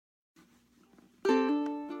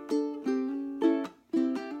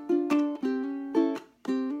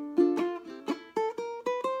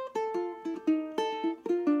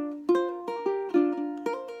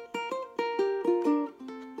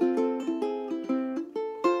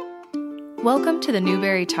Welcome to the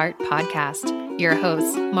Newbery Tart Podcast. Your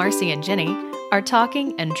hosts, Marcy and Jenny, are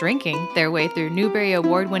talking and drinking their way through Newbery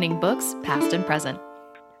Award-winning books, past and present.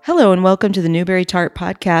 Hello and welcome to the Newbery Tart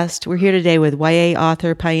Podcast. We're here today with YA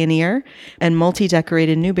author pioneer and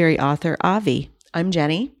multi-decorated Newbery author Avi. I'm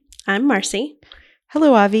Jenny. I'm Marcy.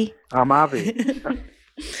 Hello, Avi. I'm Avi.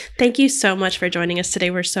 Thank you so much for joining us today.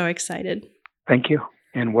 We're so excited. Thank you.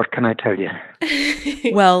 And what can I tell you?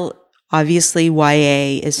 Well, obviously,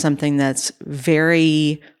 YA is something that's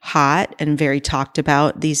very hot and very talked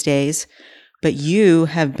about these days, but you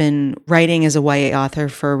have been writing as a YA author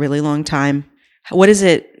for a really long time. What is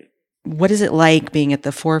it like being at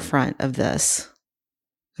the forefront of this,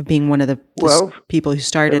 of being one of the people who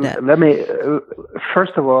started it? Let me,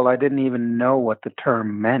 first of all, I didn't even know what the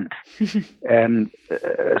term meant. And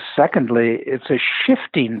secondly, it's a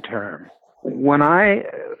shifting term.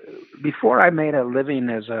 Before I made a living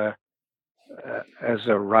as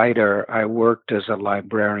a writer, I worked as a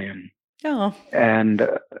librarian. Oh. And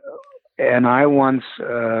I once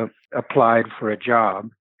applied for a job,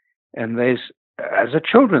 and as a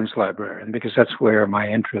children's librarian, because that's where my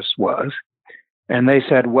interest was. And they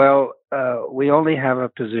said, well, we only have a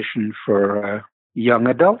position for a young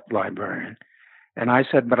adult librarian. And I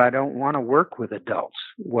said, but I don't want to work with adults,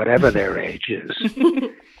 whatever their age is.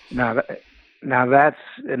 Now that's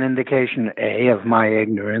an indication, A, of my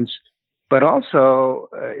ignorance, but also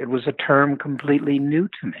it was a term completely new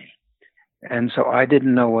to me. And so I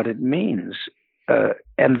didn't know what it means.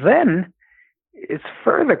 And then it's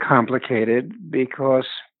further complicated because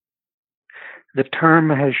the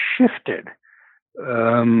term has shifted.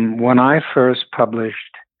 When I first published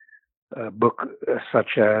a book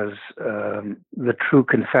such as The True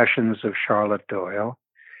Confessions of Charlotte Doyle,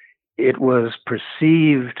 it was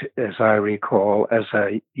perceived, as I recall, as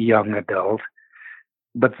a young adult.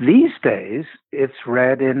 But these days, it's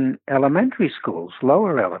read in elementary schools,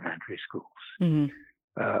 lower elementary schools. Mm-hmm.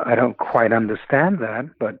 I don't quite understand that,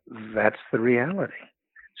 but that's the reality.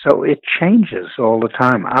 So it changes all the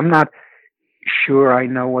time. I'm not sure I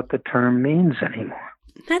know what the term means anymore.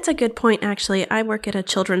 That's a good point, actually. I work at a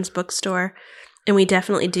children's bookstore, and we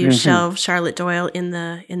definitely do shelve Charlotte Doyle in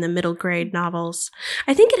the middle grade novels.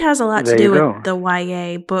 I think it has a lot to do with the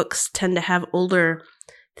YA books tend to have older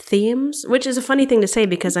themes, which is a funny thing to say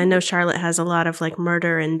because I know Charlotte has a lot of like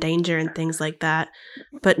murder and danger and things like that,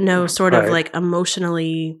 but no sort of like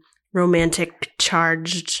emotionally romantic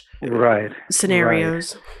charged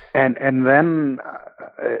scenarios. Right. And then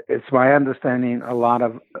it's my understanding a lot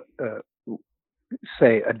of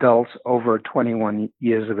say adults over 21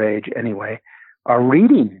 years of age anyway are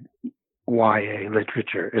reading YA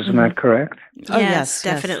literature. Isn't that correct? Oh, yes,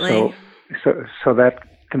 definitely. So that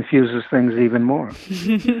confuses things even more.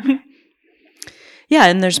 Yeah,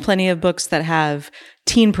 and there's plenty of books that have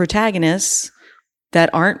teen protagonists that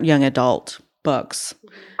aren't young adult books.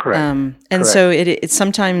 Correct. And so it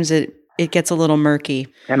sometimes it gets a little murky.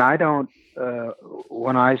 And I don't,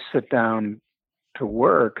 when I sit down to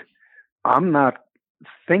work, I'm not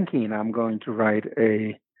thinking I'm going to write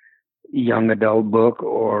a young adult book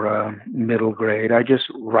or a middle grade. I just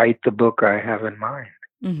write the book I have in mind.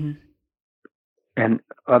 Mm-hmm. And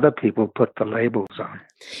other people put the labels on.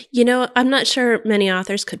 You know, I'm not sure many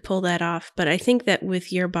authors could pull that off, but I think that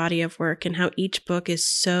with your body of work and how each book is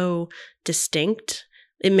so distinct,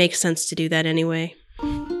 it makes sense to do that anyway.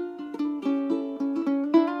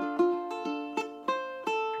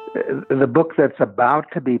 The book that's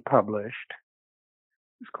about to be published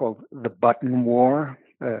is called The Button War.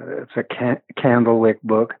 It's a Candlewick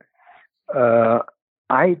book.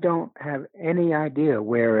 I don't have any idea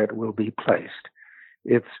where it will be placed.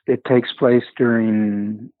 It takes place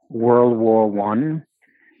during World War I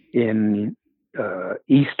in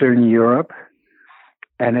Eastern Europe,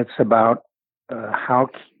 and it's about how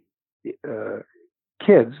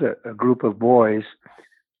kids, a group of boys,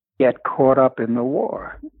 get caught up in the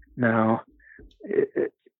war. Now,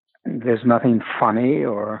 there's nothing funny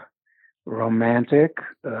or romantic,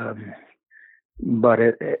 but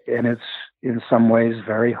it's in some ways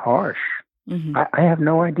very harsh. Mm-hmm. I have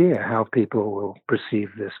no idea how people will perceive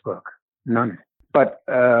this book. None. But,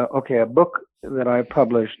 a book that I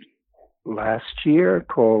published last year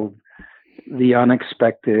called The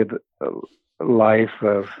Unexpected Life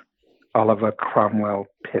of Oliver Cromwell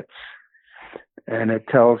Pitts. And it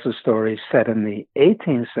tells a story set in the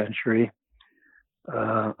 18th century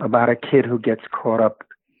about a kid who gets caught up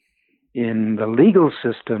in the legal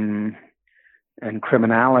system and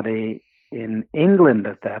criminality in England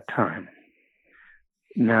at that time.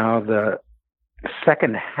 Now, the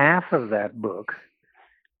second half of that book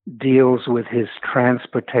deals with his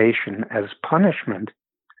transportation as punishment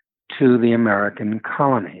to the American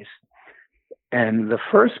colonies. And the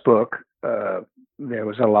first book, there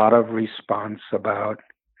was a lot of response about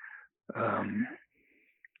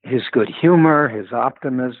his good humor, his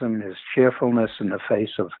optimism, his cheerfulness in the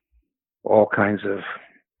face of all kinds of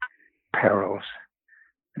perils.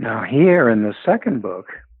 Now here in the second book,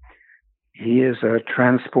 he is a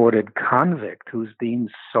transported convict who's being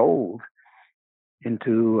sold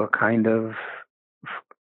into a kind of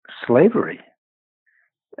slavery.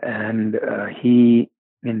 And he,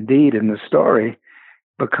 indeed, in the story,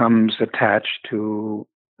 becomes attached to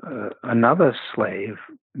another slave,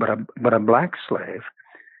 but a black slave,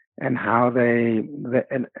 and how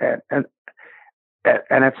and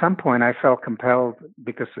at some point I felt compelled,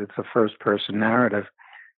 because it's a first-person narrative,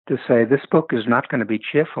 to say this book is not going to be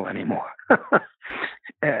cheerful anymore.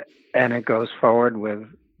 And it goes forward with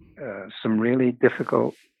some really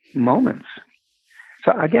difficult moments.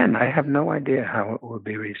 So again, I have no idea how it will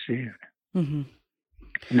be received. Mm-hmm.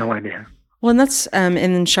 No idea. Well, and that's and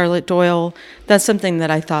in Charlotte Doyle, that's something that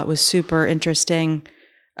I thought was super interesting.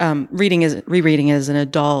 Rereading as an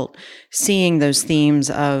adult, seeing those themes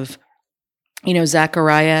of,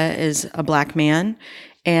 Zachariah is a black man,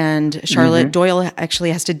 and Charlotte Doyle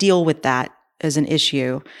actually has to deal with that as an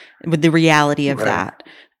issue, with the reality of that.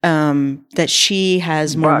 That she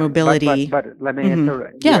has more mobility. But let me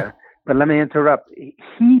interrupt. Yeah. But let me interrupt.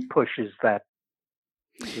 He pushes that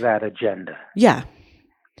agenda. Yeah.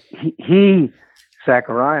 He,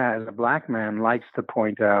 Zachariah, as a black man, likes to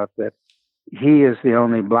point out that he is the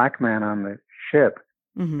only black man on the ship,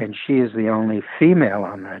 and she is the only female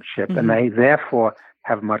on that ship, and they therefore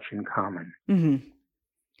have much in common.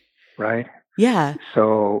 Right? Yeah.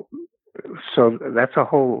 So that's a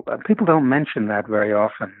whole. People don't mention that very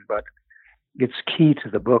often, but it's key to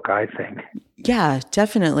the book, I think. Yeah,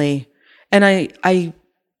 definitely. And I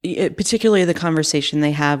particularly the conversation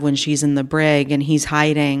they have when she's in the brig and he's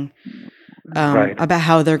hiding, about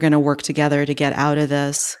how they're going to work together to get out of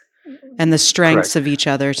this, and the strengths of each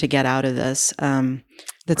other to get out of this.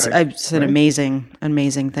 It's an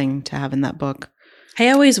amazing thing to have in that book. I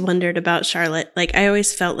always wondered about Charlotte. Like, I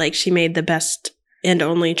always felt like she made the best and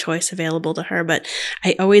only choice available to her, but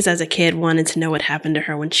I always, as a kid, wanted to know what happened to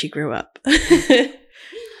her when she grew up.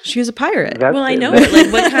 She was a pirate. I know it.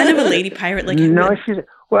 Like, what kind of a lady pirate? Like, no, she's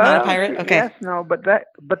not a pirate. Okay. Yes, no, but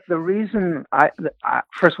the reason I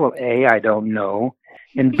first of all, A, I don't know,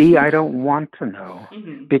 and B, I don't want to know,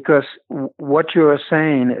 because what you're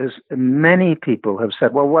saying is many people have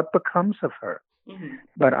said, well, what becomes of her?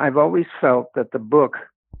 But I've always felt that the book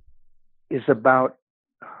is about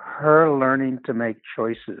her learning to make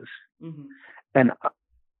choices, and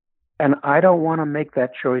I don't want to make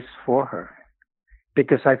that choice for her,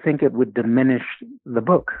 because I think it would diminish the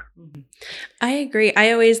book. I agree.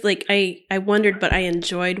 I always I wondered, but I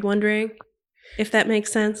enjoyed wondering, if that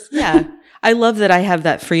makes sense. Yeah. I love that I have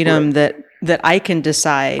that freedom that I can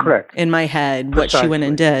decide in my head what she went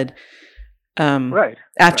and did.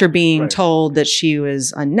 After being told that she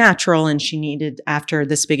was unnatural and she needed, after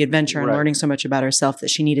this big adventure and learning so much about herself, that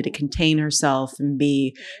she needed to contain herself and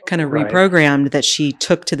be kind of reprogrammed, that she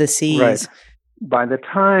took to the seas. Right. By the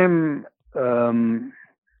time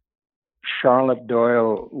Charlotte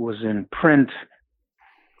Doyle was in print,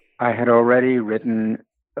 I had already written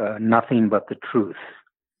Nothing But the Truth,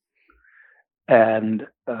 and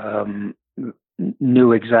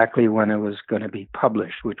knew exactly when it was going to be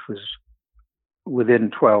published, which was within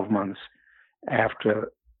 12 months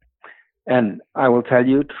after. And I will tell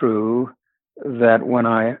you true that when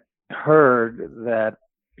I heard that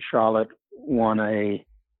Charlotte won a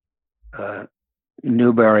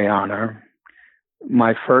Newbery honor,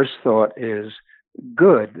 my first thought is,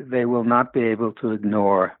 good, they will not be able to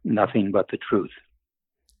ignore Nothing But the Truth.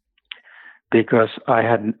 Because I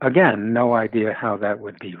had, again, no idea how that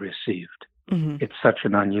would be received. It's such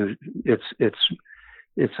an unusual,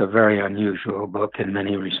 it's a very unusual book in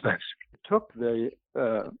many respects. It took the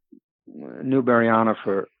Newbery honor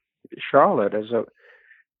for Charlotte as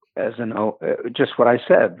just what I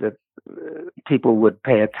said, that people would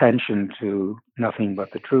pay attention to Nothing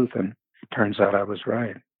But the Truth, and it turns out I was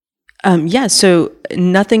right. So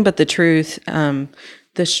Nothing But the Truth,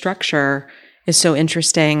 the structure is so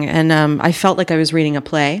interesting, and I felt like I was reading a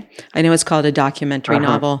play. I know it's called a documentary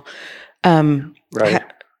novel.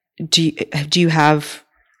 Do you have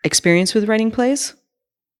experience with writing plays?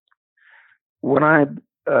 When I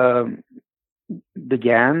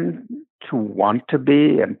began to want to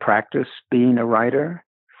be and practice being a writer,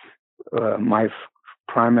 my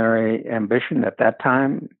primary ambition at that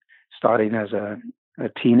time, starting as a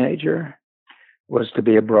teenager, was to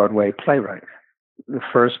be a Broadway playwright. The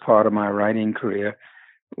first part of my writing career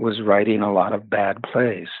was writing a lot of bad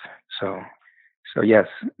plays. So yes,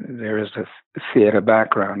 there is a theater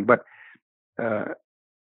background, but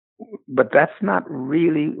that's not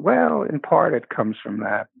really, well, in part it comes from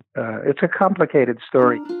that. It's a complicated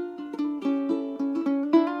story.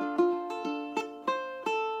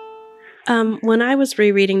 When I was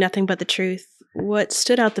rereading Nothing But the Truth, what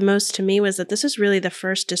stood out the most to me was that this is really the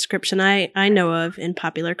first description I know of in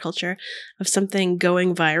popular culture of something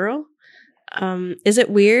going viral. Is it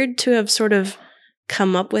weird to have sort of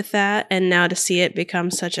come up with that and now to see it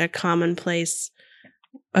become such a commonplace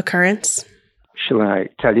occurrence? Shall I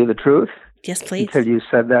tell you the truth? Yes, please. Until you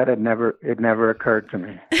said that, it never occurred to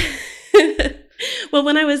me. Well,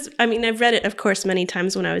 I've read it, of course, many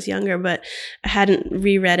times when I was younger, but I hadn't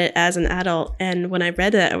reread it as an adult. And when I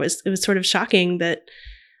read it, it was sort of shocking that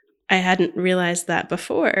I hadn't realized that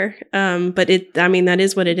before. But that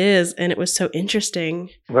is what it is. And it was so interesting.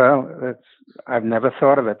 Well, I've never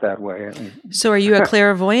thought of it that way. So are you a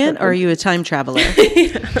clairvoyant or are you a time traveler?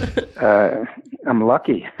 I'm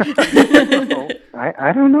lucky.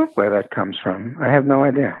 I don't know where that comes from. I have no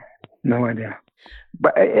idea. No idea.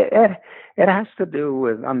 But it has to do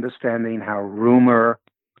with understanding how rumor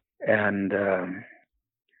and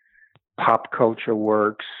pop culture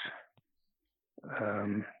works.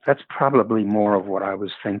 That's probably more of what I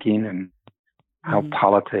was thinking, and how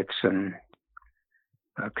politics and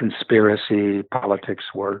conspiracy politics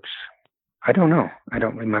works. I don't know. I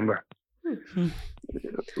don't remember.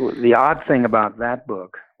 The odd thing about that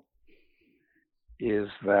book is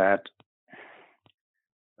that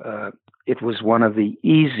it was one of the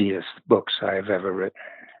easiest books I've ever written.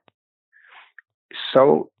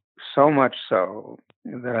 So much so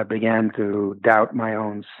that I began to doubt my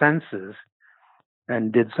own senses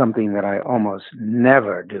and did something that I almost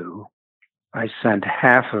never do. I sent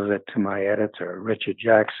half of it to my editor, Richard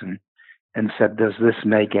Jackson, and said, "Does this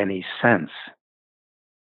make any sense?"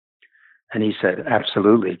 And he said,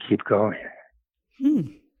 "Absolutely, keep going."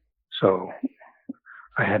 So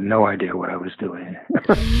I had no idea what I was doing.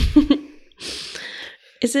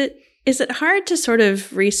 Is it hard to sort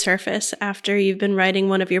of resurface after you've been writing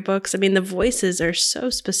one of your books? I mean, the voices are so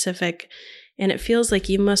specific, and it feels like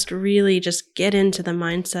you must really just get into the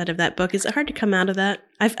mindset of that book. Is it hard to come out of that?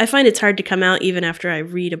 I find it's hard to come out even after I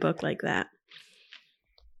read a book like that.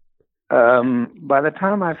 By the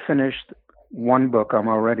time I finished one book, I'm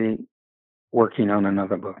already working on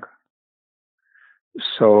another book.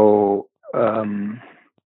 So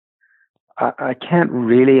I can't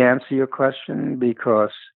really answer your question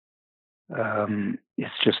because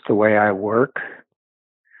it's just the way I work.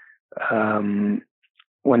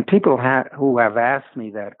 When people who have asked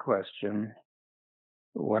me that question,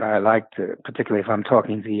 what I like to, particularly if I'm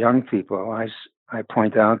talking to young people, I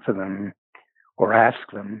point out to them or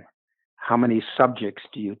ask them, how many subjects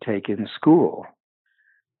do you take in school?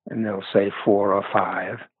 And they'll say 4 or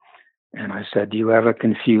 5. And I said, do you ever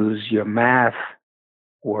confuse your math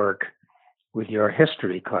work with your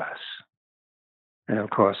history class? And of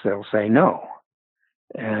course, they'll say no.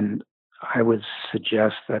 And I would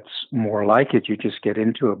suggest that's more like it. You just get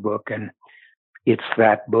into a book and it's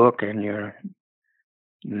that book and you're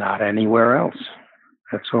not anywhere else.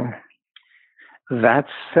 That's all. That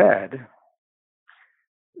said,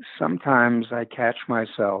 sometimes I catch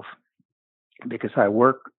myself, because I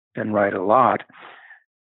work and write a lot,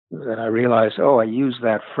 that I realize, I use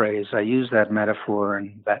that phrase, I use that metaphor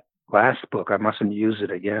in that last book. I mustn't use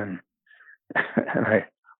it again. And I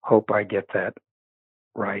hope I get that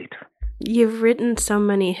right. You've written so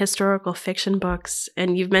many historical fiction books,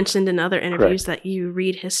 and you've mentioned in other interviews that you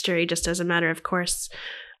read history just as a matter of course.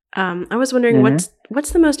 I was wondering,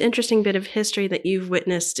 what's the most interesting bit of history that you've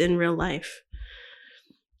witnessed in real life?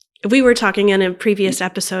 We were talking in a previous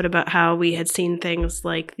episode about how we had seen things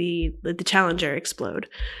like the Challenger explode.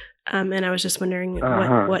 And I was just wondering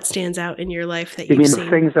what stands out in your life that you've seen. You mean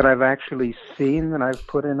the things that I've actually seen that I've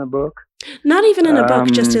put in a book? Not even in a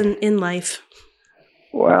book, just in life.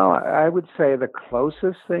 Well, I would say the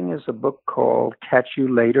closest thing is a book called Catch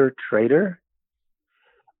You Later, Traitor.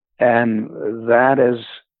 And that is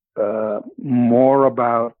more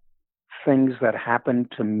about things that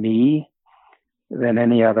happened to me than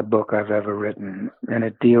any other book I've ever written. And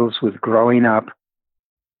it deals with growing up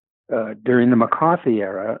during the McCarthy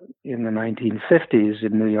era in the 1950s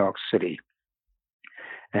in New York City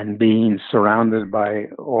and being surrounded by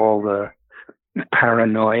all the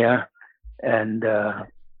paranoia and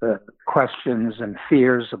the questions and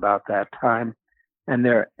fears about that time. And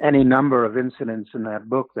there are any number of incidents in that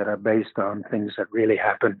book that are based on things that really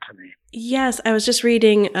happened to me. Yes, I was just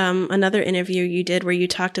reading another interview you did where you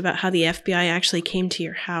talked about how the FBI actually came to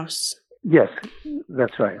your house. Yes,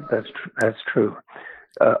 that's right. That's true.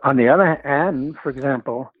 On the other hand, for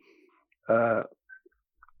example,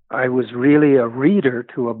 I was really a reader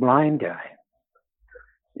to a blind guy,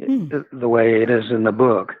 the way it is in the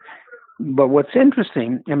book. But what's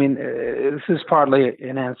interesting, I mean, this is partly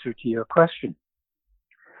an answer to your question.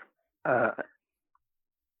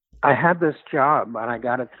 I had this job, and I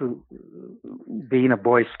got it through being a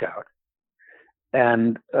Boy Scout.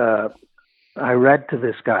 And I read to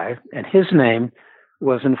this guy, and his name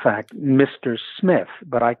was, in fact, Mr. Smith.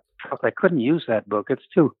 But I felt I couldn't use that book. It's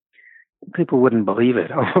too, people wouldn't believe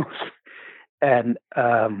it almost. And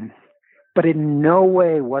but in no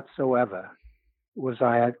way whatsoever was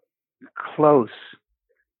I close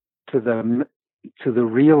to the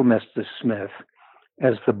real Mr. Smith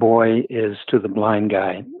as the boy is to the blind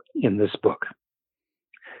guy in this book.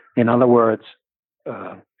 In other words,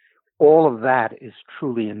 all of that is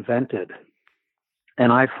truly invented.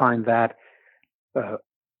 And I find that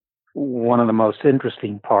one of the most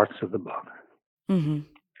interesting parts of the book. Mm-hmm.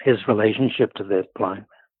 His relationship to this blind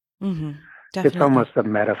man. Mm-hmm. It's almost a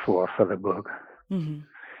metaphor for the book. Mm-hmm.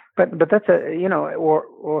 But that's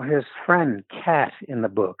or his friend Kat in the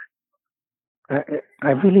book. I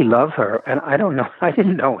really love her, and I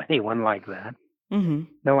didn't know anyone like that. Mm-hmm.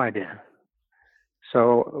 No idea.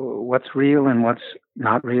 So what's real and what's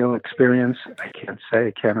not real experience, I can't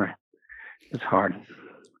say, can I? It's hard.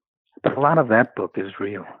 But a lot of that book is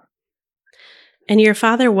real. And your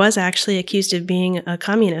father was actually accused of being a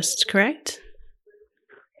communist, correct?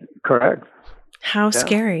 Correct. How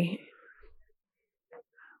scary.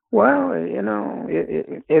 Well,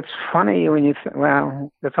 it's funny when you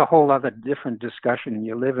well, that's a whole other different discussion.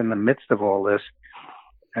 You live in the midst of all this.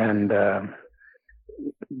 And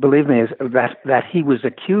believe me, that he was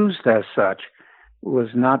accused as such was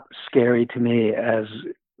not scary to me as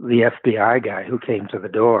the FBI guy who came to the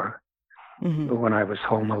door when I was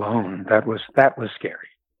home alone. That was scary.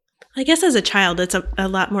 I guess as a child, it's a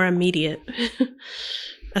lot more immediate.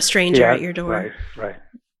 A stranger at your door.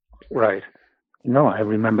 Right. No, I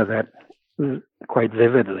remember that quite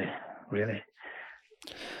vividly, really.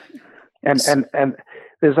 And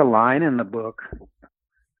there's a line in the book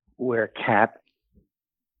where Kat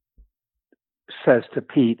says to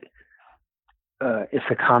Pete, if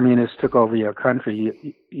the communists took over your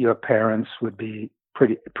country, your parents would be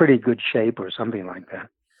pretty good shape or something like that.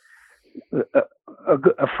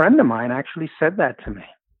 A friend of mine actually said that to me.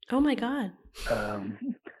 Oh my God.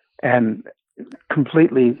 And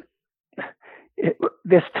completely,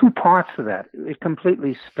 there's two parts to that. It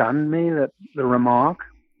completely stunned me, the remark,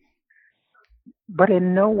 but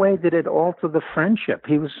in no way did it alter the friendship.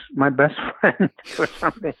 He was my best friend or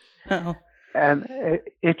something. Uh-oh. And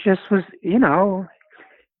it just was, in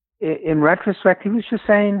retrospect, he was just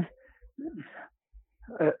saying,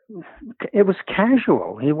 it was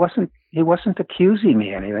casual. He wasn't accusing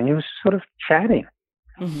me of anything. He was sort of chatting.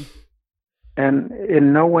 Mm-hmm. And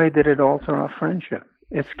in no way did it alter our friendship.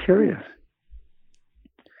 It's curious.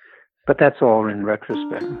 But that's all in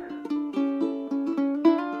retrospect.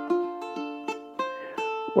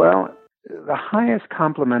 Well, the highest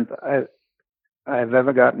compliment I've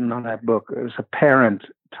ever gotten on that book is a parent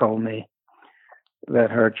told me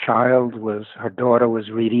that her daughter was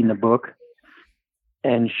reading the book,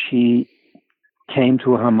 and she came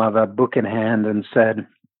to her mother, book in hand, and said,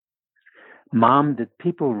 "Mom, did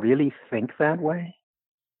people really think that way?"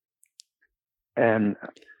 And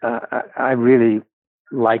I really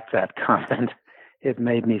liked that comment. It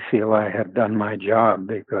made me feel I had done my job,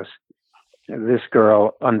 because this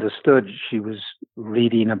girl understood she was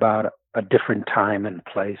reading about a different time and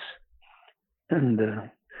place. And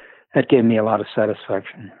that gave me a lot of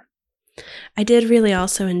satisfaction. I did really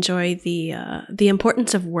also enjoy the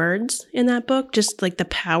importance of words in that book, just like the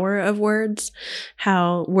power of words,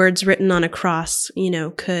 how words written on a cross,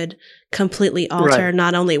 could completely alter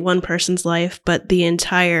not only one person's life, but the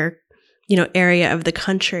entire, area of the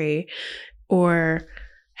country, or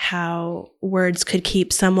how words could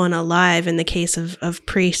keep someone alive in the case of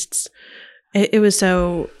priests. It was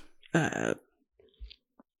so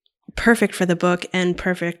perfect for the book and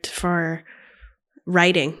perfect for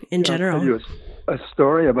writing in general. I'll tell you a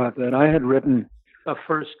story about that. I had written a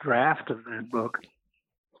first draft of that book,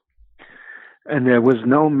 and there was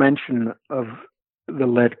no mention of the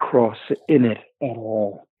lead cross in it at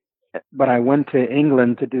all. But I went to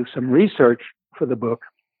England to do some research for the book,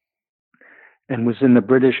 and was in the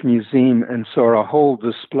British Museum and saw a whole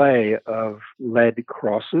display of lead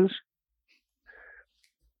crosses.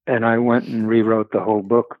 And I went and rewrote the whole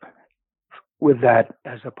book with that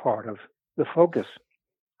as a part of the focus.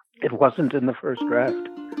 It wasn't in the first draft.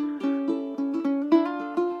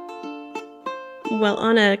 Well,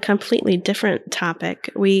 on a completely different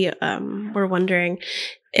topic, we were wondering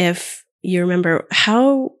if you remember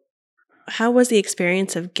how was the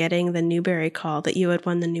experience of getting the Newbery call that you had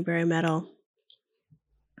won the Newbery Medal?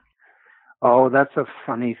 Oh, that's a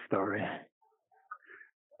funny story.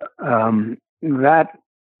 That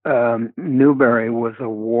Newbery was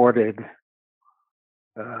awarded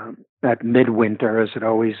at midwinter, as it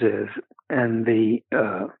always is, and the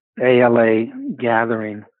ALA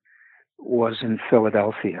gathering was in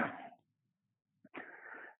Philadelphia.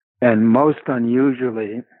 And most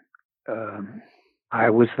unusually, I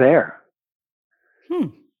was there.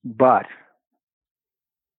 But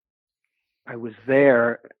I was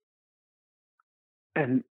there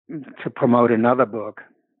and to promote another book,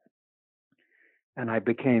 and I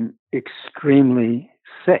became extremely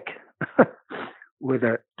sick with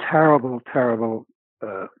a terrible, terrible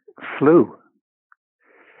flu.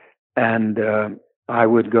 And I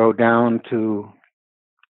would go down to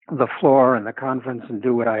the floor in the conference and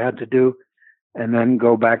do what I had to do, and then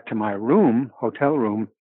go back to my room, hotel room,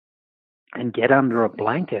 and get under a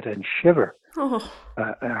blanket and shiver. Oh.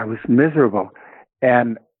 I was miserable.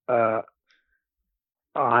 And as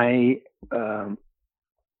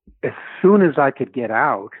soon as I could get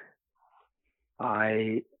out,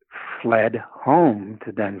 I fled home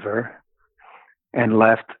to Denver and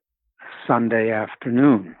left Sunday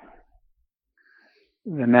afternoon.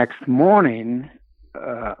 The next morning,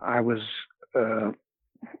 I was,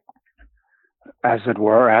 as it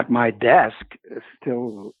were, at my desk,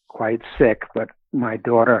 still quite sick, but my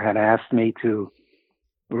daughter had asked me to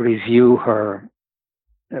review her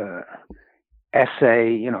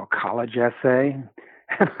essay, college essay,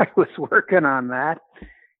 and I was working on that,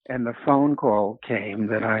 and the phone call came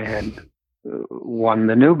that I had won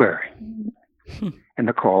the Newbery. And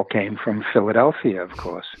the call came from Philadelphia, of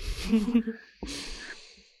course.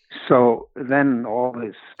 So then all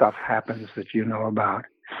this stuff happens that you know about.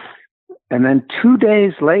 And then 2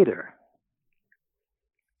 days later,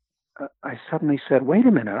 I suddenly said, wait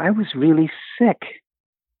a minute, I was really sick.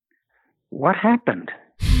 What happened?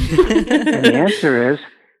 And the answer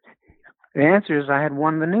is I had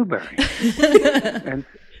won the Newbery.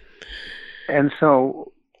 and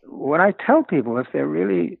so what I tell people, if they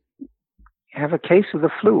really have a case of the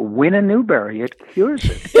flu, win a Newbery, it cures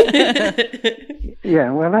it.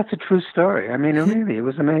 Yeah, well, that's a true story. I mean, it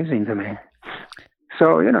was amazing to me.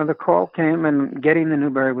 So, the call came, and getting the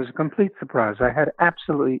Newbery was a complete surprise. I had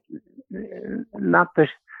absolutely not the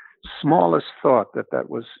smallest thought that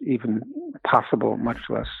was even possible, much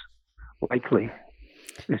less likely.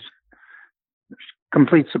 It's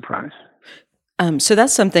complete surprise. So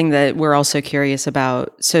that's something that we're also curious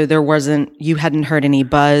about. So you hadn't heard any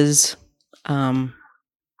buzz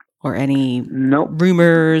or any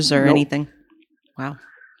rumors or anything? Wow.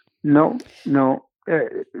 No.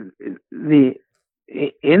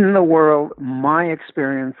 In the world, my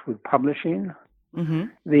experience with publishing,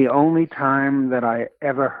 the only time that I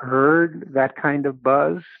ever heard that kind of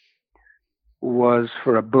buzz was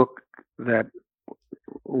for a book that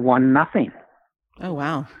won nothing. Oh,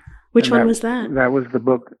 wow. Which one was that? That was the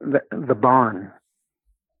book, The Barn.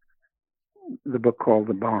 The book called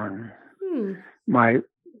The Barn.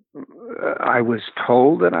 I was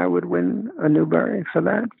told that I would win a Newbery for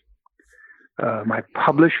that. My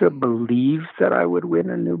publisher believed that I would win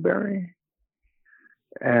a Newbery,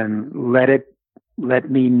 and let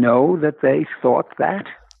me know that they thought that,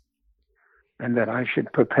 and that I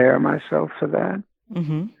should prepare myself for that.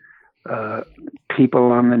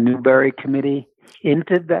 People on the Newbery committee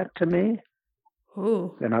hinted that to me.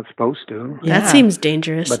 Ooh. They're not supposed to. Yeah. That seems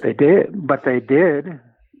dangerous. But they did.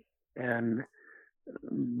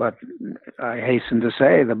 But I hasten to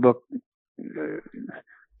say the book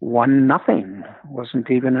won nothing, wasn't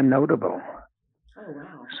even a notable. Oh,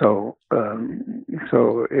 wow. So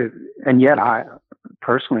and yet I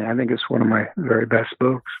think it's one of my very best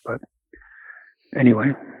books, but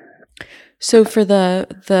anyway. So for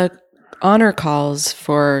the honor calls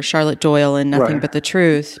for Charlotte Doyle and Nothing But the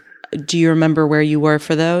Truth, do you remember where you were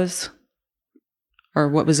for those? Or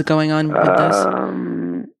what was going on with those?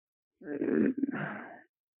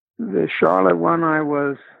 The Charlotte one, I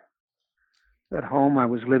was at home. I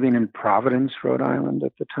was living in Providence, Rhode Island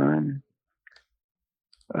at the time.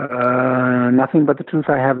 Nothing But the Truth,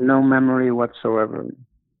 I have no memory whatsoever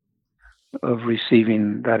of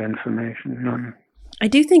receiving that information. None. I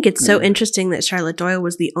do think it's so interesting that Charlotte Doyle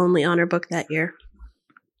was the only honor book that year.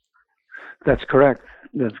 That's correct.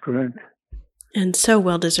 And so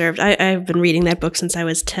well deserved. I've been reading that book since I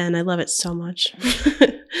was 10. I love it so much.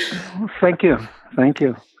 Well, thank you.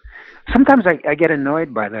 Sometimes I get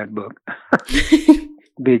annoyed by that book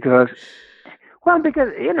because Well, because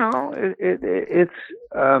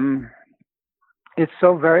it's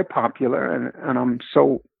so very popular, and I'm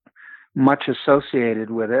so much associated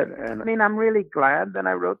with it. And I mean, I'm really glad that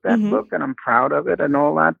I wrote that book, and I'm proud of it and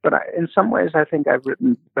all that. But in some ways, I think I've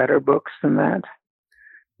written better books than that.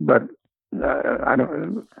 But I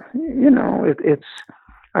don't, it's.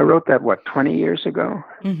 I wrote that 20 years ago,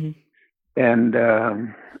 and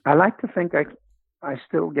I like to think I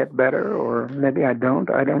still get better, or maybe I don't.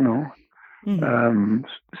 I don't know.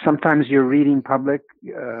 Sometimes you're reading public.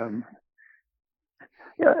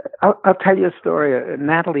 I'll tell you a story.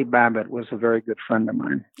 Natalie Babbitt was a very good friend of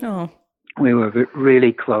mine. Oh, we were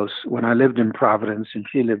really close when I lived in Providence, and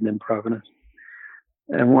she lived in Providence.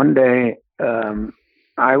 And one day,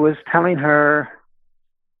 I was telling her,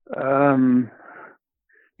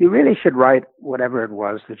 you really should write whatever it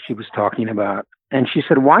was that she was talking about. And she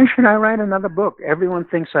said, why should I write another book? Everyone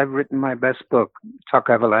thinks I've written my best book, Tuck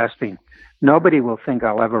Everlasting. Nobody will think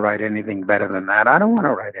I'll ever write anything better than that. I don't want to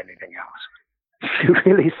write anything else. She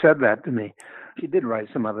really said that to me. She did write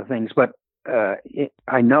some other things, but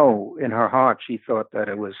I know in her heart she thought that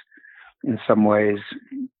it was, in some ways,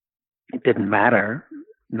 it didn't matter.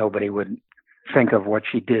 Nobody would think of what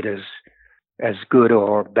she did as good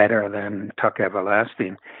or better than Tuck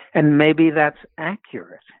Everlasting. And maybe that's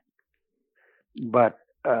accurate. But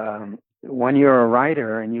when you're a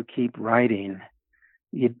writer and you keep writing,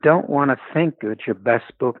 you don't want to think that your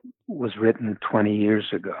best book was written 20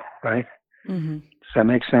 years ago, right? Mm-hmm. Does that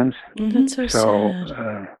make sense? Mm-hmm. That's so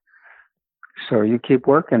sad. So you keep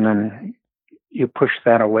working and you push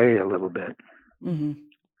that away a little bit. Mm-hmm.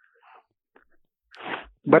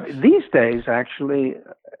 But these days, actually,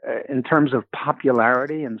 in terms of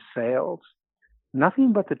popularity and sales,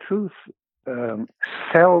 Nothing But the Truth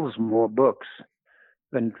sells more books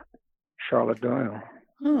than Charlotte Doyle.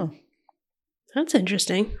 Oh, that's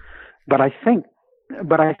interesting. But I think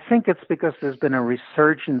it's because there's been a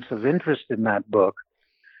resurgence of interest in that book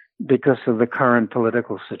because of the current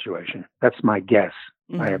political situation. That's my guess.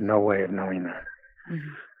 Mm-hmm. I have no way of knowing that.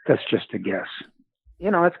 Mm-hmm. That's just a guess.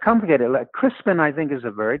 It's complicated. Like Crispin, I think, is a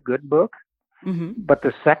very good book. Mm-hmm. But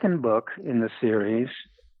the second book in the series,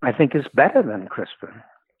 I think, is better than Crispin.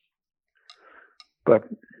 But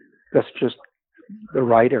that's just the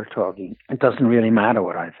writer talking. It doesn't really matter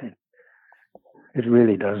what I think. It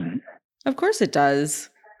really doesn't. Of course it does.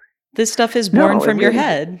 This stuff is born from your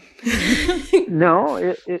head.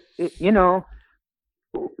 No,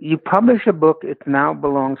 you publish a book, it now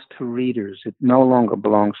belongs to readers. It no longer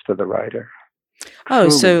belongs to the writer. Oh,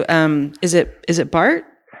 so is it Bart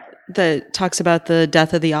that talks about the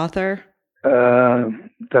death of the author?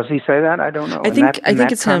 Does he say that? I don't know. I think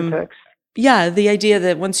it's context? Him. Yeah, the idea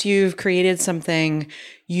that once you've created something,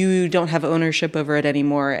 you don't have ownership over it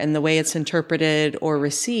anymore, and the way it's interpreted or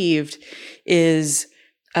received is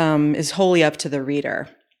wholly up to the reader.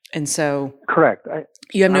 And so, correct.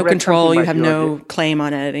 You have no control. You have no claim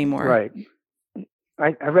on it anymore. Right.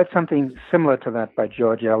 I read something similar to that by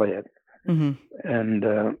George Eliot, mm-hmm. and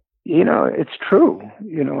it's true.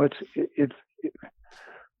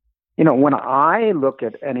 When I look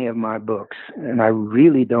at any of my books, and I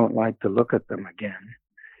really don't like to look at them again,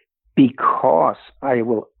 because I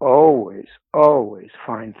will always, always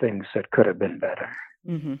find things that could have been better.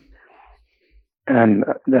 Mm-hmm. And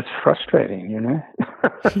that's frustrating,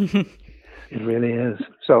 It really is.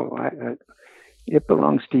 So it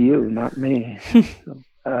belongs to you, not me.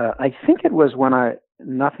 I think it was when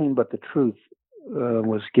Nothing But the Truth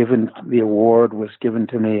the award was given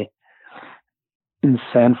to me in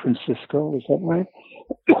San Francisco. Is that right?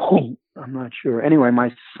 I'm not sure. Anyway,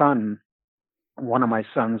 one of my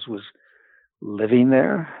sons was living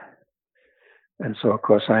there. And so, of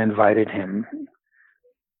course, I invited him.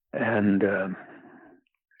 And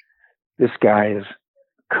this guy is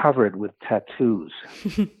covered with tattoos,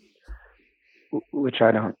 which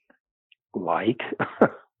I don't like,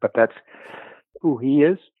 but that's who he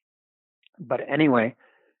is. But anyway,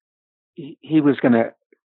 he was going to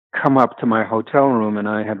come up to my hotel room, and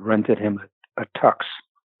I had rented him a tux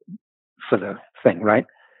for the thing, right?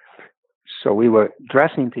 So we were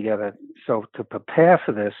dressing together. So to prepare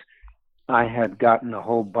for this, I had gotten a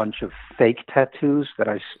whole bunch of fake tattoos that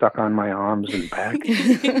I stuck on my arms and back.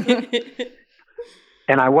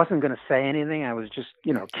 And I wasn't going to say anything. I was just,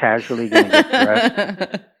 casually going to get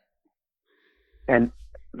dressed. And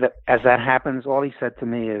as that happens, all he said to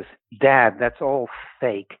me is, "Dad, that's all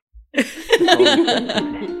fake."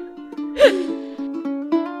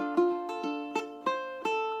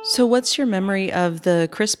 So what's your memory of the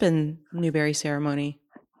Crispin Newbery ceremony?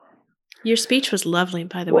 Your speech was lovely,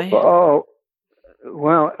 by the way. Oh,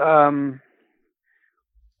 well,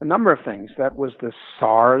 a number of things. That was the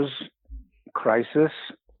SARS crisis.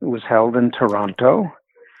 It was held in Toronto,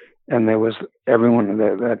 and there was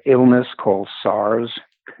that illness called SARS.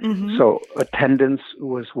 Mm-hmm. So attendance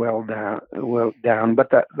was well down. But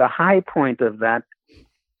the high point of that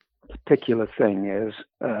particular thing is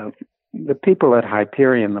the people at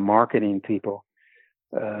Hyperion, the marketing people.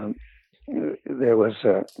 There was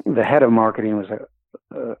the head of marketing was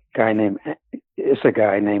a guy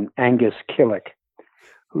named Angus Killick,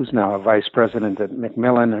 who's now a vice president at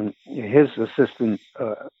Macmillan, and his assistant,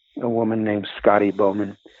 a woman named Scotty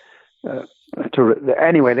Bowman.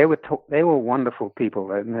 Anyway, they were wonderful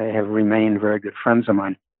people, and they have remained very good friends of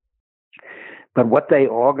mine. But what they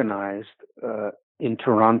organized in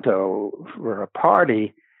Toronto for a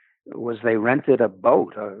party was they rented a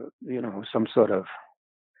boat, some sort of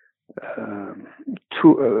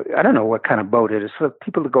I don't know what kind of boat it is, for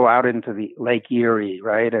people to go out into the Lake Erie,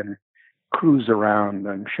 right, and cruise around,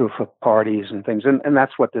 I'm sure, for parties and things. And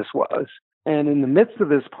that's what this was. And in the midst of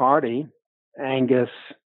this party, Angus,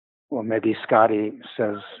 or maybe Scotty,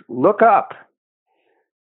 says, "Look up."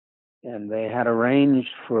 And they had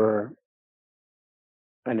arranged for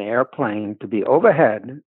an airplane to be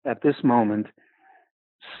overhead at this moment,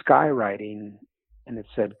 skywriting, and it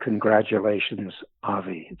said, "Congratulations,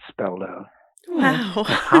 Avi." It's spelled out. Wow.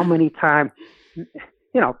 How many times,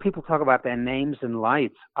 people talk about their names in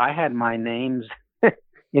lights. I had my names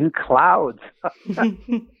in clouds.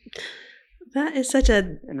 That is such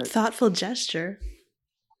a thoughtful gesture.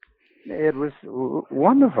 It was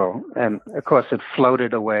wonderful. And of course, it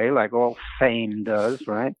floated away like all fame does,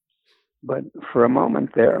 right? But for a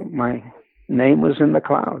moment there, my name was in the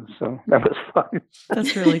clouds. So that was fun.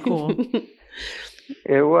 That's really cool.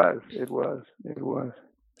 It was.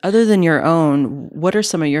 Other than your own, what are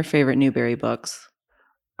some of your favorite Newbery books?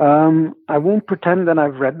 I won't pretend that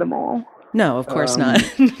I've read them all. No, of course not.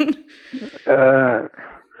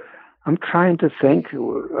 I'm trying to think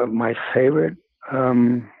of my favorite.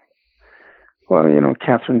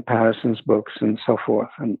 Catherine Patterson's books and so forth,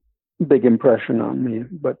 and big impression on me.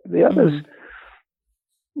 But the others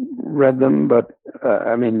read them. But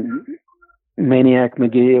Maniac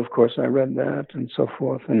McGee, of course, I read that and so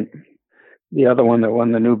forth. And the other one that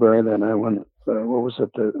won the Newbery, that I won, what was it?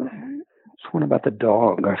 It's one about the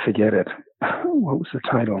dog. I forget it. What was the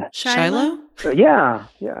title? Shiloh? Yeah.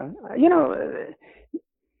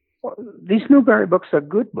 These Newbery books are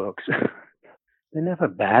good books. They're never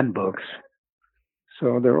bad books.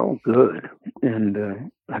 So they're all good.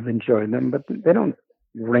 And I've enjoyed them, but they don't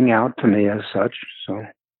ring out to me as such. So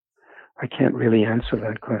I can't really answer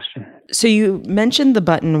that question. So you mentioned the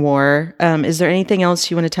Button War. Is there anything else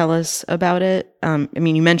you want to tell us about it?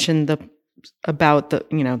 You mentioned about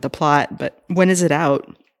the plot, but when is it out?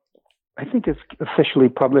 I think it's officially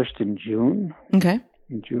published in June. Okay.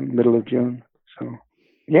 In June, middle of June. So,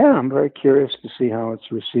 yeah, I'm very curious to see how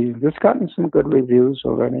it's received. It's gotten some good reviews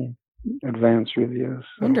already, advanced reviews.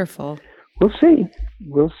 So wonderful. We'll see.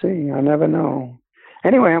 I never know.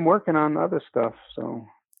 Anyway, I'm working on other stuff, so.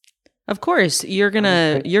 Of course, you're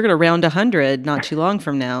gonna round 100 not too long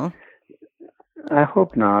from now. I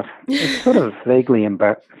hope not. It's sort of vaguely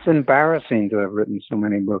It's embarrassing to have written so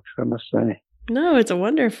many books, I must say. No, it's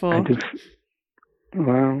wonderful. I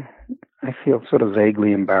feel sort of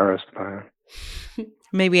vaguely embarrassed by it.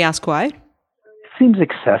 Maybe ask why? It seems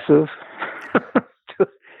excessive.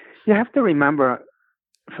 You have to remember,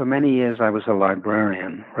 for many years I was a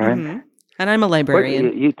librarian, right? Mm-hmm. And I'm a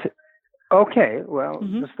librarian. Okay, well,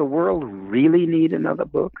 does the world really need another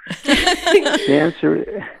book? The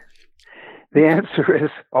answer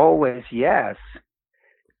is always yes.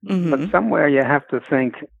 Mm-hmm. But somewhere you have to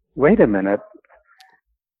think, wait a minute,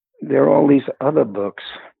 there are all these other books.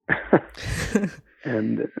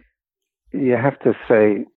 And you have to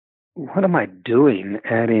say, what am I doing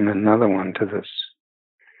adding another one to this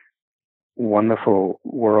wonderful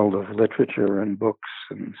world of literature and books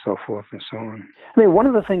and so forth and so on? One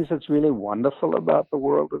of the things that's really wonderful about the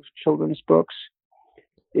world of children's books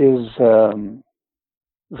is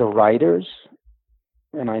the writers,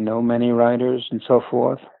 and I know many writers and so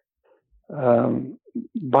forth.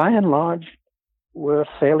 By and large, we're a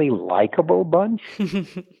fairly likable bunch.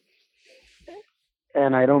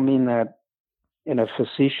 And I don't mean that in a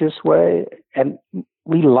facetious way. And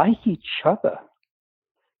we like each other.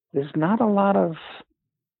 There's not a lot of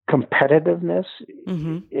competitiveness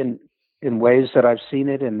in ways that I've seen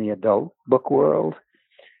it in the adult book world.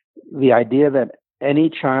 The idea that any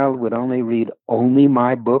child would only read only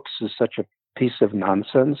my books is such a piece of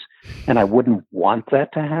nonsense, and I wouldn't want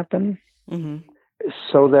that to happen. Mm-hmm.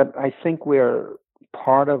 So that I think we're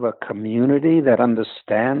part of a community that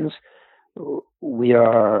understands we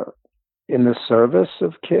are in the service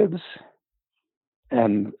of kids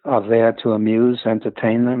and are there to amuse,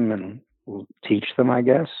 entertain them, and teach them, I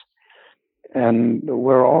guess. And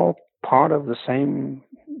we're all part of the same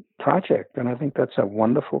project, and I think that's a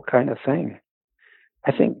wonderful kind of thing.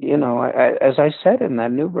 I think, as I said in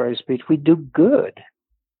that Newbery speech, we do good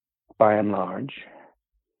by and large.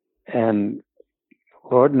 And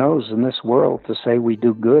Lord knows in this world to say we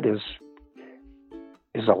do good is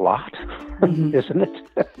a lot, isn't it?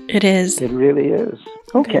 It is. It really is.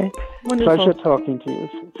 Okay. Wonderful. Pleasure talking to you.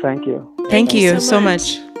 Thank you. Thank you so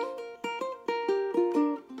much.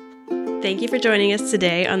 Thank you for joining us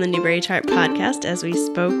today on the Newbery Tart podcast as we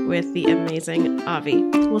spoke with the amazing Avi.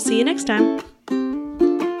 We'll see you next time.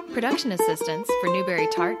 Production assistance for Newbery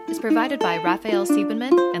Tart is provided by Raphael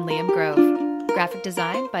Siebenman and Liam Grove. Graphic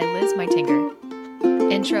design by Liz Meitinger.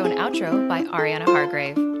 Intro and outro by Ariana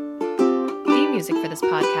Hargrave. Theme music for this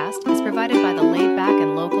podcast is provided by the laid-back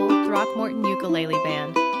and local Throckmorton Ukulele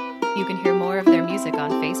Band. You can hear more of their music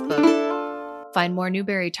on Facebook. Find more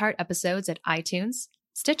Newbery Tart episodes at iTunes,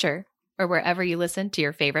 Stitcher, or wherever you listen to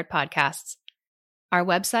your favorite podcasts. Our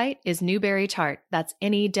website is Newbery Tart. That's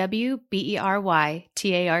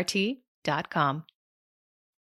NEWBERYTART.com.